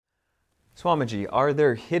Swamiji, are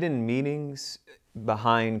there hidden meanings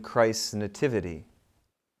behind Christ's nativity?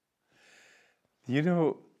 You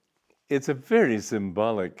know, it's a very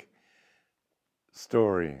symbolic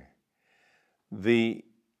story.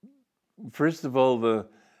 First of all,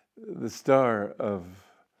 the star of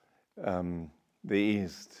the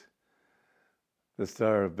east, the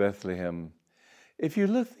Star of Bethlehem. If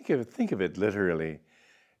you think of it literally,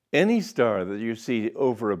 any star that you see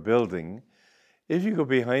over a building, if you go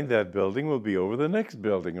behind that building, will be over the next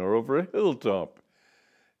building or over a hilltop.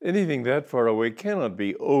 Anything that far away cannot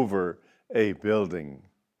be over a building.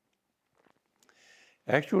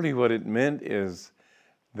 Actually, what it meant is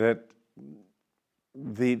that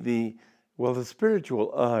the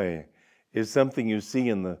spiritual eye is something you see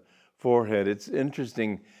in the forehead. It's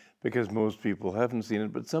interesting because most people haven't seen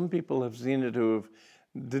it, but some people have seen it who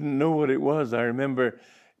didn't know what it was. I remember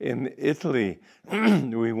in Italy,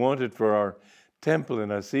 we wanted for our temple in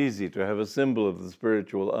Assisi to have a symbol of the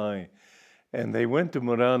spiritual eye. And they went to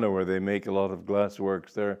Murano, where they make a lot of glass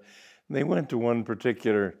works there. And they went to one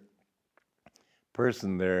particular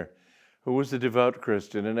person there who was a devout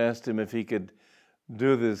Christian and asked him if he could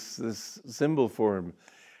do this symbol for him.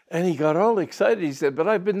 And he got all excited. He said, "But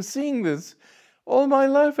I've been seeing this. All my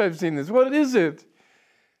life I've seen this. What is it?"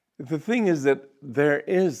 The thing is that there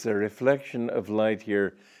is a reflection of light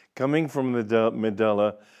here coming from the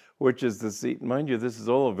medulla, which is the seat. Mind you, this is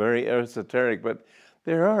all very esoteric, but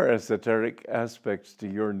there are esoteric aspects to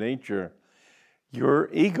your nature. Your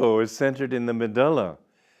ego is centered in the medulla.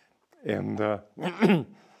 And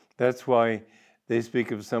that's why they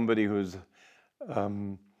speak of somebody who's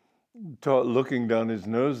looking down his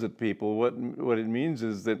nose at people. What it means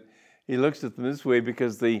is that he looks at them this way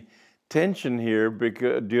because the tension here,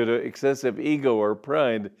 due to excessive ego or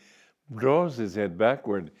pride, draws his head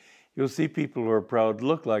backward. You'll see people who are proud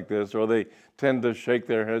look like this, or they tend to shake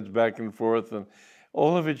their heads back and forth, and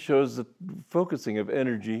all of it shows the focusing of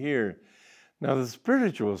energy here. Now, the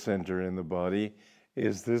spiritual center in the body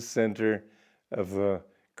is this center of the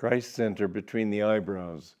Christ center between the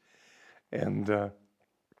eyebrows. And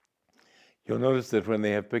you'll notice that when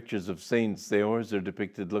they have pictures of saints, they always are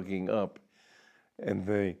depicted looking up. And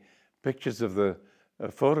the pictures of the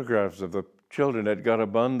photographs of the children at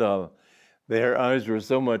Garabandal, their eyes were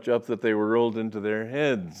so much up that they were rolled into their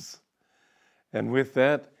heads. And with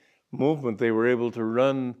that movement, they were able to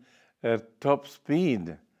run at top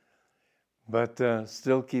speed, but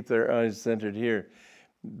still keep their eyes centered here.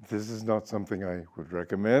 This is not something I would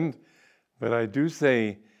recommend, but I do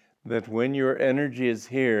say that when your energy is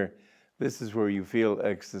here, this is where you feel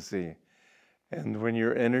ecstasy. And when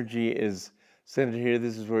your energy is centered here,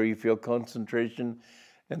 this is where you feel concentration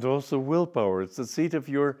and also willpower. It's the seat of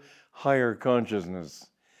your higher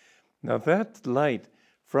consciousness. Now that light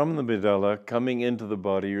from the medulla coming into the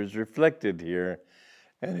body is reflected here,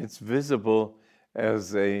 and it's visible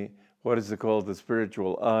as what is called the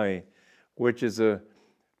spiritual eye, which is a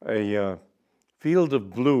field of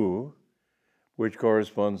blue, which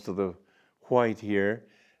corresponds to the white here.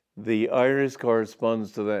 The iris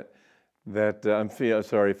corresponds to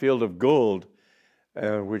field of gold,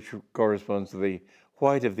 which corresponds to the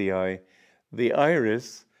white of the eye. The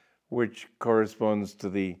iris, which corresponds to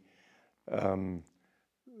the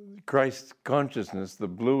Christ consciousness. The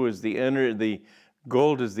blue is the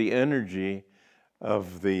gold is the energy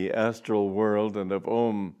of the astral world and of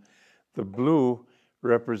Om. The blue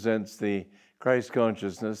represents the Christ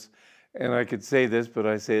consciousness. And I could say this, but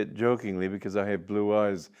I say it jokingly because I have blue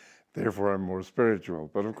eyes, therefore I'm more spiritual.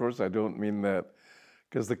 But of course I don't mean that,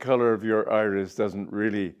 because the color of your iris doesn't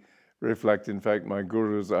really reflect. In fact, my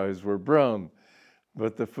guru's eyes were brown.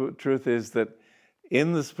 But the truth is that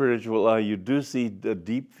in the spiritual eye, you do see a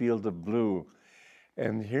deep field of blue.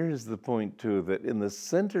 And here's the point too, that in the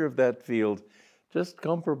center of that field, just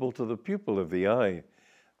comparable to the pupil of the eye,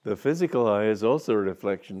 the physical eye is also a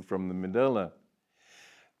reflection from the medulla.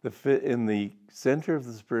 In the center of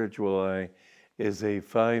the spiritual eye is a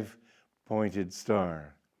 5-pointed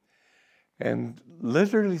star. And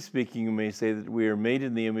literally speaking, you may say that we are made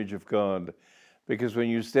in the image of God, because when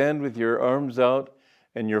you stand with your arms out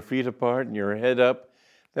and your feet apart and your head up,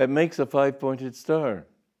 that makes a 5-pointed star.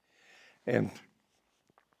 And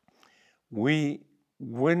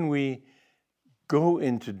when we go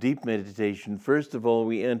into deep meditation, first of all,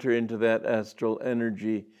 we enter into that astral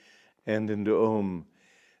energy and into Om.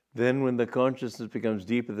 Then when the consciousness becomes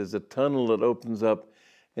deeper, there's a tunnel that opens up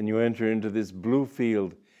and you enter into this blue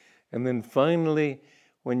field. And then finally,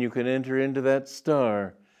 when you can enter into that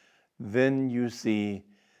star, then you see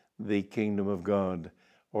the kingdom of God,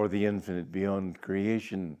 or the infinite beyond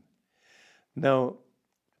creation. Now,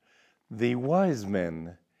 the wise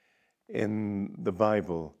men in the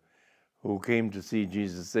Bible who came to see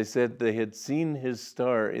Jesus. They said they had seen his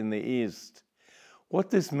star in the east. What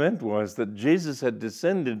this meant was that Jesus had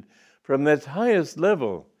descended from that highest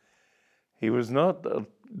level. He was not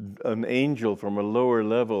an angel from a lower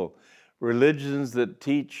level. Religions that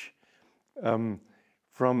teach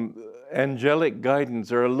from angelic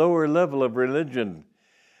guidance are a lower level of religion.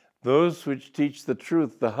 Those which teach the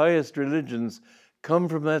truth, the highest religions, come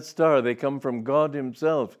from that star. They come from God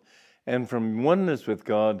himself and from oneness with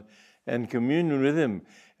God and communion with him.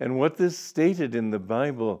 And what this stated in the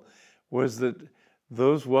Bible was that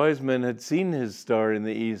those wise men had seen his star in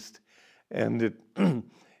the east, and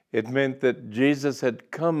it meant that Jesus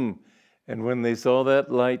had come. And when they saw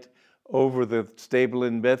that light over the stable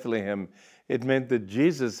in Bethlehem, it meant that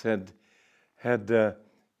Jesus had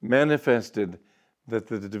manifested,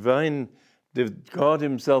 that God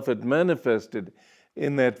himself had manifested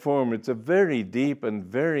in that form. It's a very deep and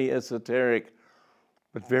very esoteric,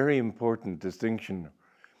 but very important distinction.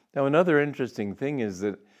 Now, another interesting thing is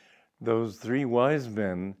that those three wise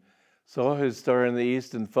men saw his star in the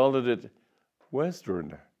east and followed it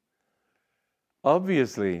westward.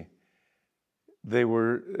 Obviously,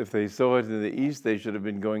 if they saw it in the east, they should have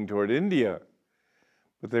been going toward India,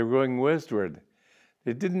 but they were going westward.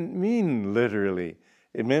 It didn't mean literally.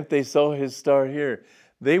 It meant they saw his star here.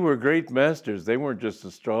 They were great masters. They weren't just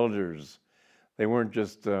astrologers. They weren't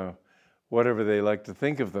just whatever they like to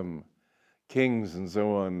think of them, kings and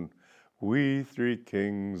so on. We three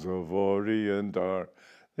kings of Orient are.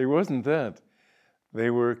 There wasn't that. They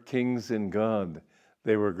were kings in God.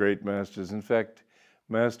 They were great masters. In fact,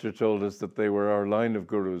 Master told us that they were our line of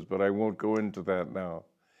gurus, but I won't go into that now.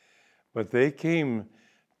 But they came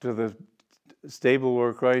to the stable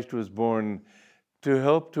where Christ was born to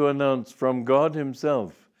help to announce from God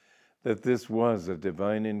himself that this was a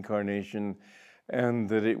divine incarnation and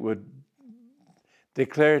that it would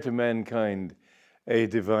declare to mankind a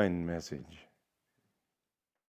divine message.